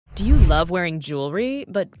Do you love wearing jewelry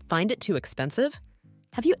but find it too expensive?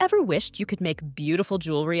 Have you ever wished you could make beautiful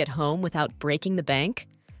jewelry at home without breaking the bank?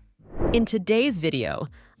 In today's video,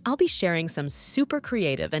 I'll be sharing some super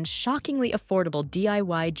creative and shockingly affordable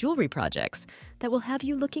DIY jewelry projects that will have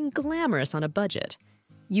you looking glamorous on a budget.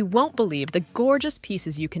 You won't believe the gorgeous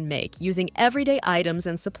pieces you can make using everyday items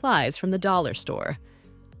and supplies from the dollar store.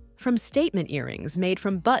 From statement earrings made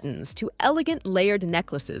from buttons to elegant layered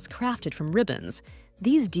necklaces crafted from ribbons,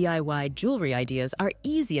 these DIY jewelry ideas are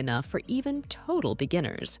easy enough for even total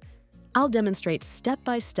beginners. I'll demonstrate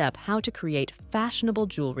step-by-step how to create fashionable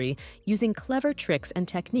jewelry using clever tricks and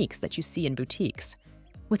techniques that you see in boutiques.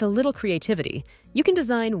 With a little creativity, you can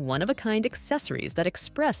design one-of-a-kind accessories that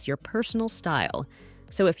express your personal style.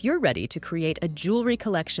 So if you're ready to create a jewelry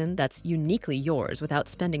collection that's uniquely yours without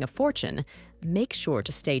spending a fortune, make sure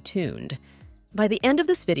to stay tuned. By the end of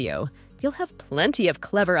this video, you'll have plenty of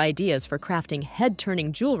clever ideas for crafting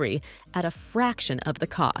head-turning jewelry at a fraction of the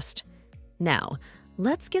cost. Now,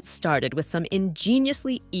 let's get started with some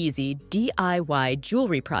ingeniously easy DIY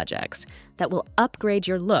jewelry projects that will upgrade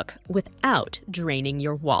your look without draining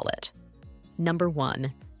your wallet. Number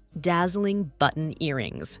 1. Dazzling button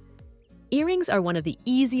earrings. Earrings are one of the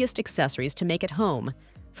easiest accessories to make at home.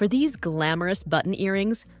 For these glamorous button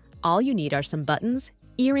earrings, all you need are some buttons,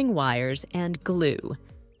 earring wires, and glue.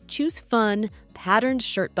 Choose fun, patterned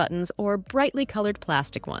shirt buttons or brightly colored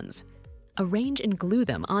plastic ones. Arrange and glue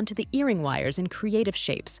them onto the earring wires in creative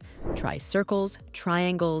shapes. Try circles,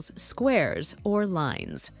 triangles, squares, or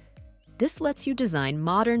lines. This lets you design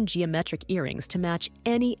modern geometric earrings to match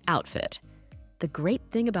any outfit. The great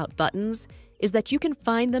thing about buttons is that you can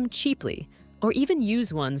find them cheaply or even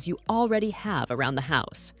use ones you already have around the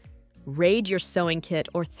house. Raid your sewing kit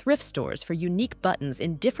or thrift stores for unique buttons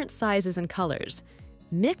in different sizes and colors.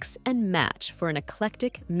 Mix and match for an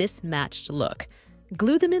eclectic, mismatched look.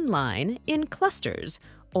 Glue them in line, in clusters,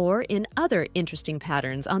 or in other interesting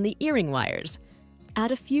patterns on the earring wires.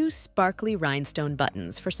 Add a few sparkly rhinestone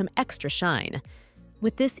buttons for some extra shine.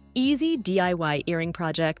 With this easy DIY earring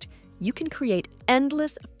project, you can create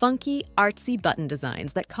endless, funky, artsy button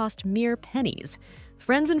designs that cost mere pennies.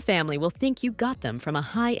 Friends and family will think you got them from a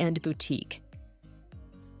high-end boutique.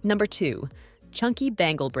 Number 2. Chunky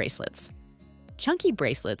bangle bracelets. Chunky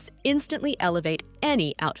bracelets instantly elevate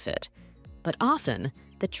any outfit, but often,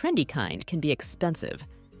 the trendy kind can be expensive.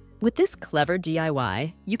 With this clever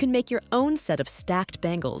DIY, you can make your own set of stacked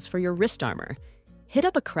bangles for your wrist armor. Hit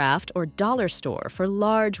up a craft or dollar store for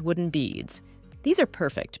large wooden beads. These are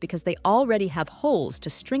perfect because they already have holes to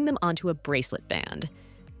string them onto a bracelet band.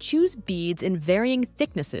 Choose beads in varying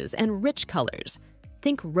thicknesses and rich colors.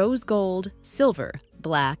 Think rose gold, silver,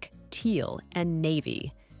 black, teal, and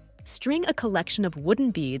navy. String a collection of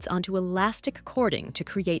wooden beads onto elastic cording to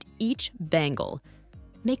create each bangle.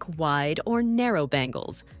 Make wide or narrow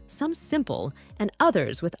bangles, some simple and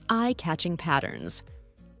others with eye-catching patterns.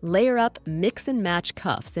 Layer up mix and match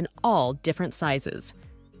cuffs in all different sizes.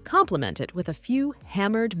 Complement it with a few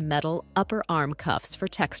hammered metal upper arm cuffs for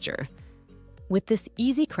texture. With this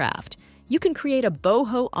easy craft, you can create a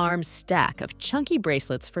boho arm stack of chunky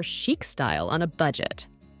bracelets for chic style on a budget.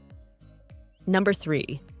 Number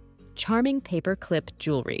 3. Charming paper clip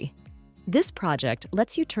jewelry. This project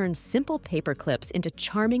lets you turn simple paper clips into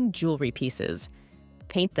charming jewelry pieces.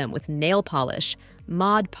 Paint them with nail polish,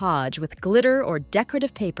 Mod Podge with glitter or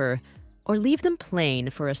decorative paper, or leave them plain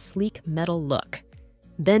for a sleek metal look.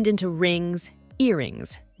 Bend into rings,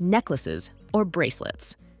 earrings, necklaces, or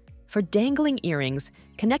bracelets. For dangling earrings,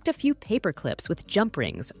 connect a few paper clips with jump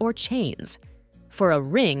rings or chains. For a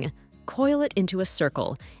ring, coil it into a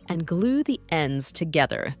circle and glue the ends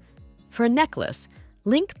together. For a necklace,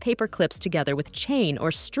 link paper clips together with chain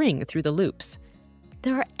or string through the loops.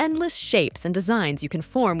 There are endless shapes and designs you can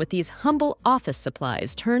form with these humble office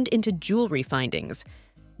supplies turned into jewelry findings.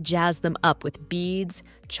 Jazz them up with beads,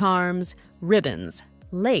 charms, ribbons,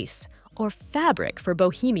 lace, or fabric for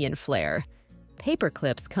bohemian flair. Paper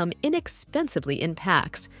clips come inexpensively in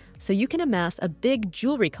packs, so you can amass a big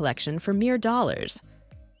jewelry collection for mere dollars.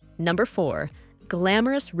 Number 4.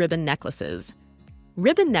 Glamorous ribbon necklaces.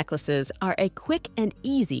 Ribbon necklaces are a quick and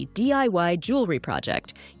easy DIY jewelry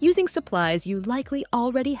project using supplies you likely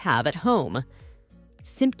already have at home.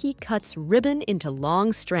 Simke cuts ribbon into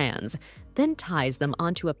long strands, then ties them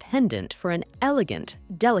onto a pendant for an elegant,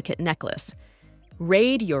 delicate necklace.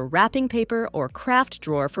 Raid your wrapping paper or craft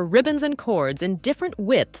drawer for ribbons and cords in different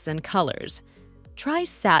widths and colors. Try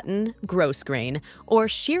satin, gross grain, or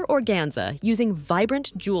sheer organza using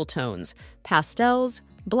vibrant jewel tones, pastels,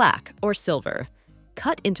 black, or silver.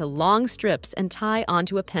 Cut into long strips and tie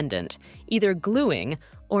onto a pendant, either gluing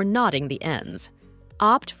or knotting the ends.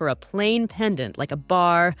 opt for a plain pendant like a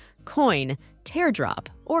bar, coin, teardrop,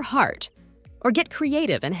 or heart. Or get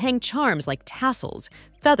creative and hang charms like tassels,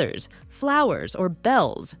 feathers, flowers, or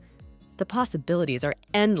bells. The possibilities are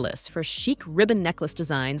endless for chic ribbon necklace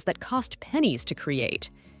designs that cost pennies to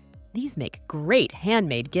create. These make great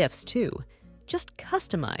handmade gifts, too. Just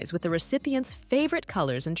customize with the recipient's favorite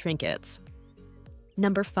colors and trinkets.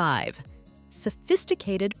 Number 5.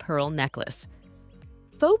 Sophisticated pearl necklace.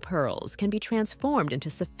 Faux pearls can be transformed into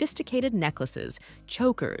sophisticated necklaces,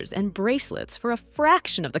 chokers, and bracelets for a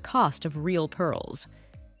fraction of the cost of real pearls.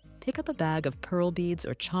 Pick up a bag of pearl beads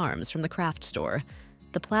or charms from the craft store.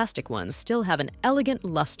 The plastic ones still have an elegant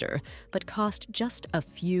luster, but cost just a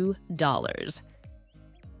few dollars.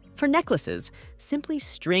 For necklaces, simply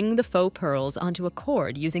string the faux pearls onto a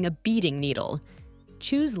cord using a beading needle.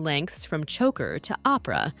 Choose lengths from choker to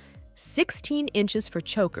opera, 16 inches for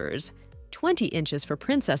chokers, 20 inches for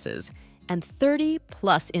princesses, and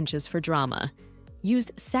 30+ inches for drama.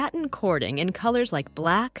 Use satin cording in colors like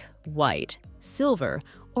black, white, silver,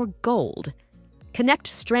 or gold. Connect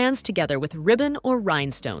strands together with ribbon or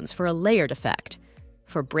rhinestones for a layered effect.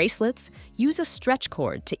 For bracelets, use a stretch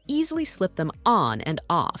cord to easily slip them on and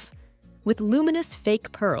off. With luminous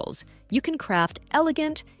fake pearls, you can craft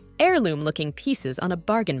elegant, heirloom-looking pieces on a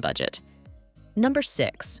bargain budget. Number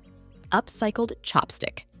 6. Upcycled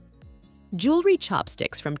chopstick. Jewelry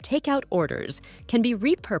chopsticks from takeout orders can be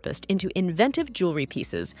repurposed into inventive jewelry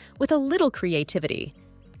pieces with a little creativity.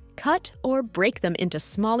 Cut or break them into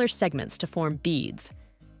smaller segments to form beads.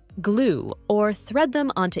 Glue or thread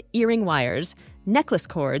them onto earring wires, necklace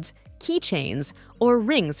cords, keychains, or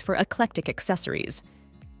rings for eclectic accessories.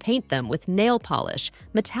 Paint them with nail polish,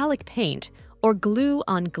 metallic paint, or glue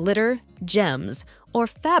on glitter, gems, or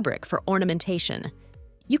fabric for ornamentation.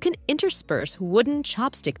 You can intersperse wooden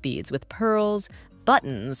chopstick beads with pearls,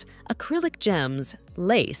 buttons, acrylic gems,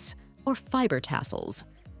 lace, or fiber tassels.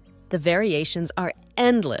 The variations are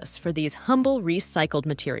endless for these humble recycled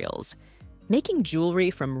materials. Making jewelry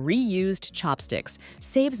from reused chopsticks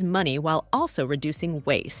saves money while also reducing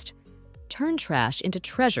waste. Turn trash into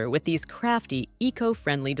treasure with these crafty,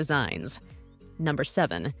 eco-friendly designs. Number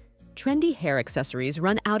 7. Trendy hair accessories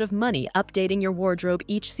run out of money updating your wardrobe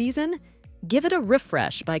each season? Give it a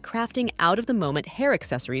refresh by crafting out-of-the-moment hair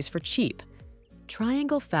accessories for cheap.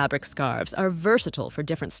 Triangle fabric scarves are versatile for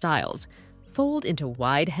different styles. Fold into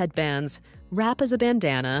wide headbands, wrap as a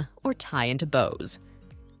bandana, or tie into bows.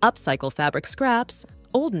 Upcycle fabric scraps,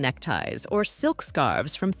 old neckties, or silk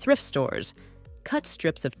scarves from thrift stores. Cut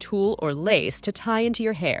strips of tulle or lace to tie into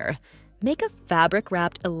your hair. Make a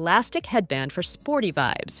fabric-wrapped elastic headband for sporty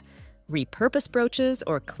vibes. Repurpose brooches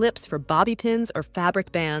or clips for bobby pins or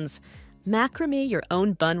fabric bands. Macrame your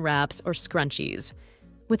own bun wraps or scrunchies.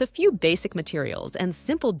 With a few basic materials and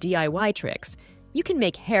simple DIY tricks, you can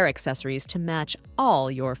make hair accessories to match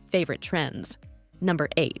all your favorite trends. Number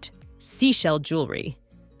 8. Seashell jewelry.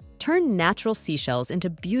 Turn natural seashells into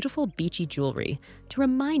beautiful beachy jewelry to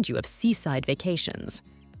remind you of seaside vacations.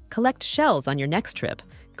 Collect shells on your next trip,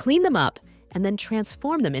 clean them up, and then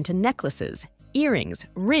transform them into necklaces, earrings,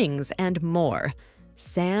 rings, and more.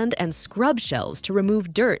 Sand and scrub shells to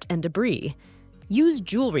remove dirt and debris. Use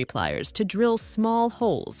jewelry pliers to drill small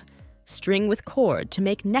holes. String with cord to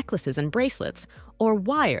make necklaces and bracelets, or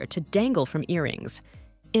wire to dangle from earrings.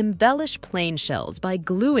 Embellish plain shells by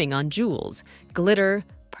gluing on jewels, glitter,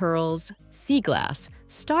 pearls, sea glass,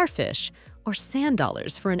 starfish, or sand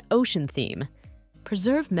dollars for an ocean theme.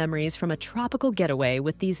 Preserve memories from a tropical getaway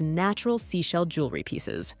with these natural seashell jewelry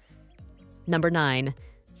pieces. Number 9.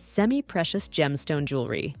 Semi-precious gemstone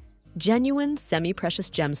jewelry. Genuine semi-precious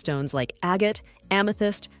gemstones like agate,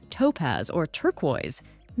 amethyst, topaz, or turquoise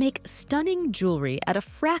make stunning jewelry at a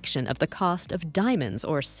fraction of the cost of diamonds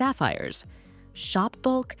or sapphires. Shop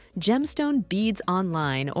bulk gemstone beads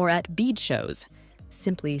online or at bead shows.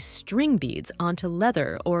 Simply string beads onto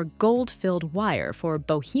leather or gold-filled wire for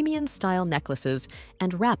bohemian-style necklaces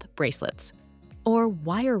and wrap bracelets. Or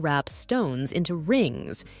wire wrap stones into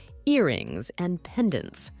rings, earrings, and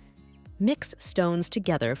pendants. Mix stones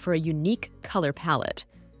together for a unique color palette.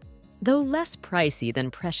 Though less pricey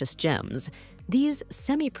than precious gems, these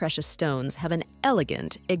semi-precious stones have an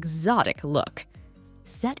elegant, exotic look.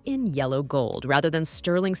 Set in yellow gold rather than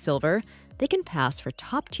sterling silver, they can pass for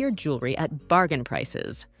top-tier jewelry at bargain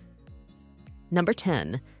prices. Number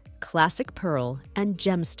 10. Classic pearl and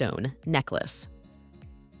gemstone necklace.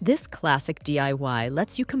 This classic DIY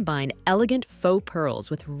lets you combine elegant faux pearls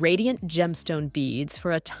with radiant gemstone beads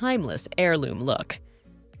for a timeless heirloom look.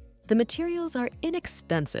 The materials are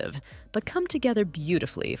inexpensive, but come together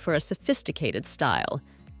beautifully for a sophisticated style.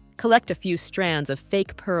 Collect a few strands of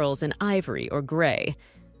fake pearls in ivory or gray.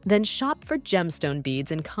 Then shop for gemstone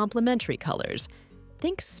beads in complementary colors.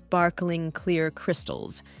 Think sparkling clear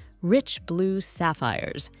crystals, rich blue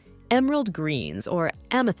sapphires, emerald greens, or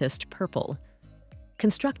amethyst purple.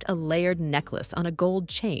 Construct a layered necklace on a gold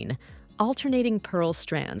chain, alternating pearl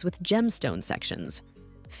strands with gemstone sections.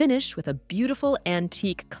 Finish with a beautiful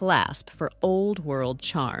antique clasp for old-world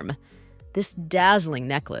charm. This dazzling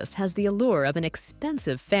necklace has the allure of an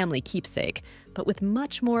expensive family keepsake, but with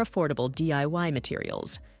much more affordable DIY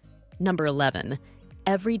materials. Number 11.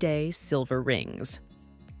 Everyday silver rings.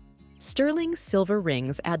 Sterling silver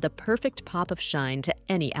rings add the perfect pop of shine to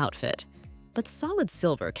any outfit. But solid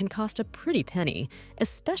silver can cost a pretty penny,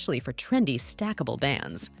 especially for trendy stackable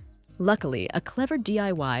bands. Luckily, a clever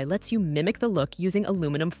DIY lets you mimic the look using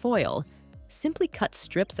aluminum foil. Simply cut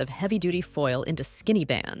strips of heavy-duty foil into skinny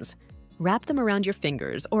bands. Wrap them around your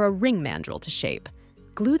fingers or a ring mandrel to shape.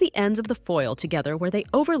 Glue the ends of the foil together where they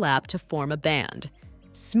overlap to form a band.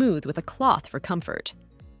 Smooth with a cloth for comfort.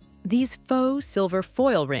 These faux silver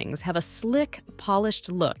foil rings have a slick,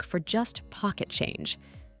 polished look for just pocket change.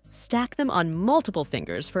 Stack them on multiple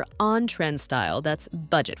fingers for on-trend style that's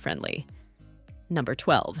budget-friendly. Number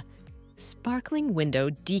 12. Sparkling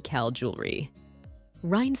window decal jewelry.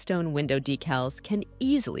 Rhinestone window decals can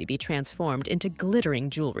easily be transformed into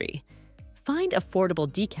glittering jewelry. Find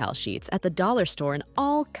affordable decal sheets at the dollar store in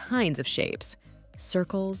all kinds of shapes: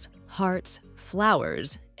 circles, hearts,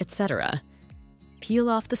 flowers, etc. Peel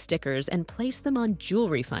off the stickers and place them on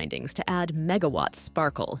jewelry findings to add megawatt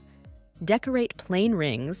sparkle. Decorate plain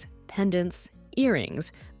rings, pendants,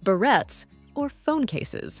 earrings, barrettes, or phone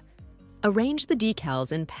cases. Arrange the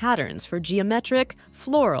decals in patterns for geometric,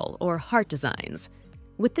 floral, or heart designs.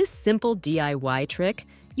 With this simple DIY trick,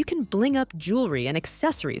 you can bling up jewelry and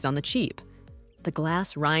accessories on the cheap. The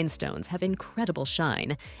glass rhinestones have incredible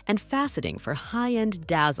shine and faceting for high-end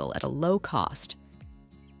dazzle at a low cost.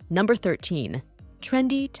 Number 13.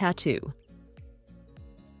 Trendy tattoo.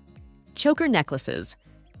 Choker necklaces.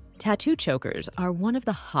 Tattoo chokers are one of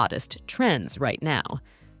the hottest trends right now,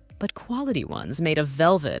 but quality ones made of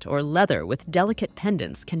velvet or leather with delicate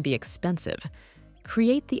pendants can be expensive.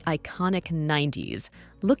 Create the iconic 90s.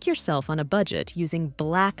 Look yourself on a budget using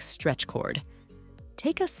black stretch cord.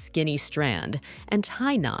 Take a skinny strand and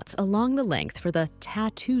tie knots along the length for the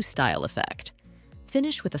tattoo style effect.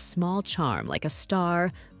 Finish with a small charm like a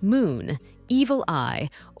star, moon, evil eye,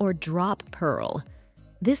 or drop pearl.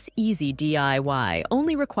 This easy DIY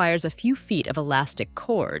only requires a few feet of elastic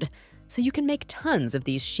cord, so you can make tons of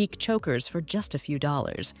these chic chokers for just a few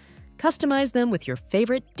dollars. Customize them with your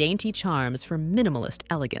favorite dainty charms for minimalist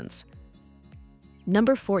elegance.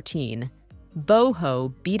 Number 14.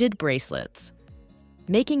 Boho beaded bracelets.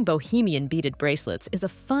 Making bohemian beaded bracelets is a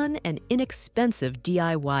fun and inexpensive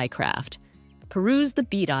DIY craft. Peruse the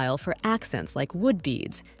bead aisle for accents like wood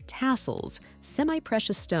beads, tassels,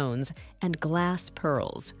 semi-precious stones, and glass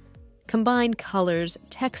pearls. Combine colors,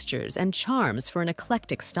 textures, and charms for an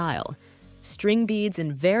eclectic style. String beads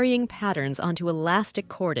in varying patterns onto elastic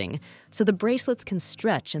cording so the bracelets can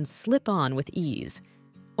stretch and slip on with ease.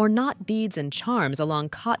 Or knot beads and charms along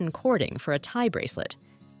cotton cording for a tie bracelet.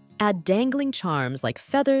 Add dangling charms like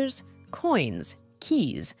feathers, coins,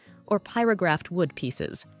 keys, or pyrographed wood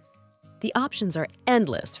pieces. The options are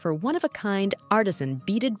endless for one-of-a-kind artisan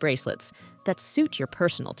beaded bracelets that suit your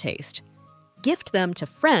personal taste. Gift them to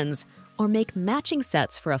friends or make matching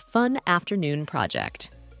sets for a fun afternoon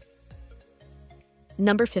project.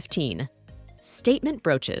 Number 15. Statement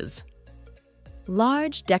brooches.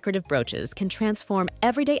 Large decorative brooches can transform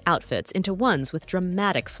everyday outfits into ones with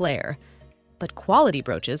dramatic flair. But quality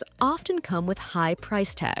brooches often come with high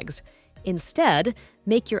price tags. Instead,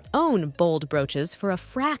 make your own bold brooches for a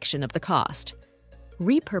fraction of the cost.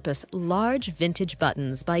 Repurpose large vintage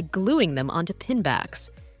buttons by gluing them onto pinbacks.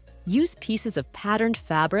 Use pieces of patterned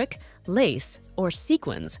fabric, lace, or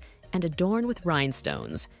sequins and adorn with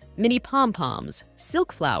rhinestones, mini pom-poms,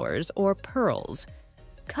 silk flowers, or pearls.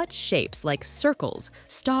 Cut shapes like circles,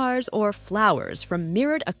 stars, or flowers from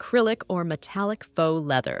mirrored acrylic or metallic faux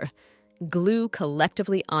leather. Glue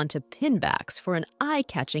collectively onto pinbacks for an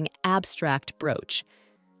eye-catching abstract brooch.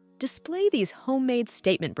 Display these homemade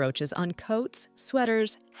statement brooches on coats,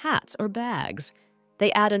 sweaters, hats, or bags.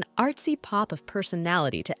 They add an artsy pop of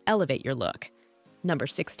personality to elevate your look. Number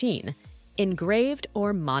 16. Engraved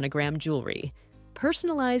or monogram jewelry.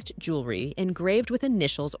 Personalized jewelry engraved with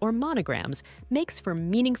initials or monograms makes for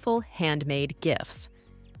meaningful handmade gifts.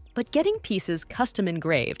 But getting pieces custom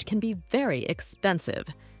engraved can be very expensive.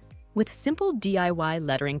 With simple DIY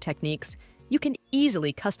lettering techniques, you can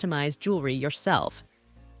easily customize jewelry yourself.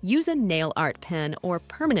 Use a nail art pen or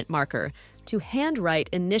permanent marker to handwrite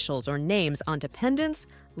initials or names onto pendants,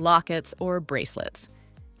 lockets, or bracelets.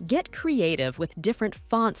 Get creative with different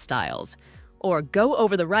font styles, or go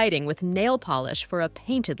over the writing with nail polish for a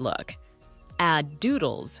painted look. Add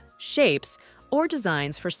doodles, shapes, or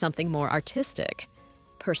designs for something more artistic.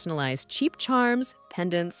 Personalize cheap charms,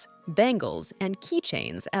 pendants, bangles, and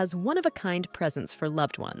keychains as one-of-a-kind presents for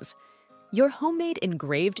loved ones. Your homemade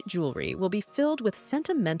engraved jewelry will be filled with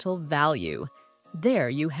sentimental value. There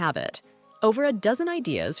you have it. Over a dozen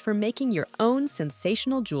ideas for making your own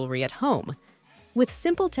sensational jewelry at home. With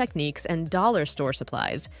simple techniques and dollar store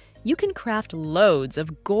supplies, you can craft loads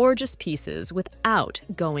of gorgeous pieces without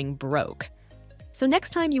going broke. So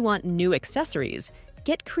next time you want new accessories,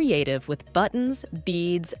 get creative with buttons,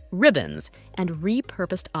 beads, ribbons, and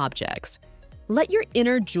repurposed objects. Let your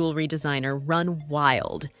inner jewelry designer run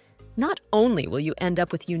wild. Not only will you end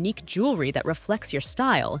up with unique jewelry that reflects your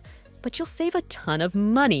style, but you'll save a ton of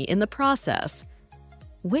money in the process.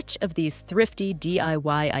 Which of these thrifty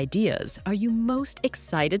DIY ideas are you most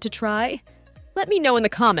excited to try? Let me know in the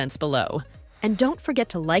comments below. And don't forget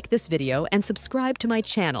to like this video and subscribe to my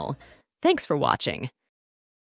channel. Thanks for watching.